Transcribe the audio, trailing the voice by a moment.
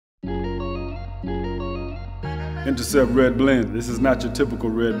Intercept Red Blend. This is not your typical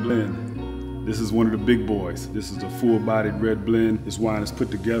red blend. This is one of the big boys. This is a full-bodied red blend. This wine is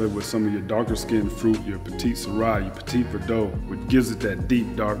put together with some of your darker skinned fruit, your Petit Syrah, your Petit Verdot, which gives it that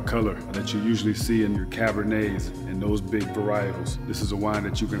deep dark color that you usually see in your Cabernets and those big varietals. This is a wine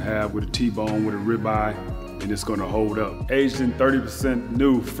that you can have with a T-bone, with a ribeye, and it's gonna hold up. Aged in 30%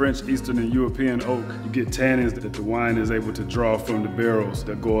 new French, Eastern, and European oak, you get tannins that the wine is able to draw from the barrels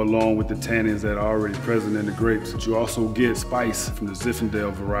that go along with the tannins that are already present in the grapes. But you also get spice from the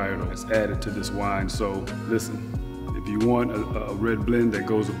Zinfandel varietal that's added to this wine. So listen, if you want a red blend that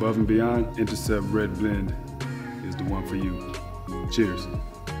goes above and beyond, Intercept Red Blend is the one for you. Cheers.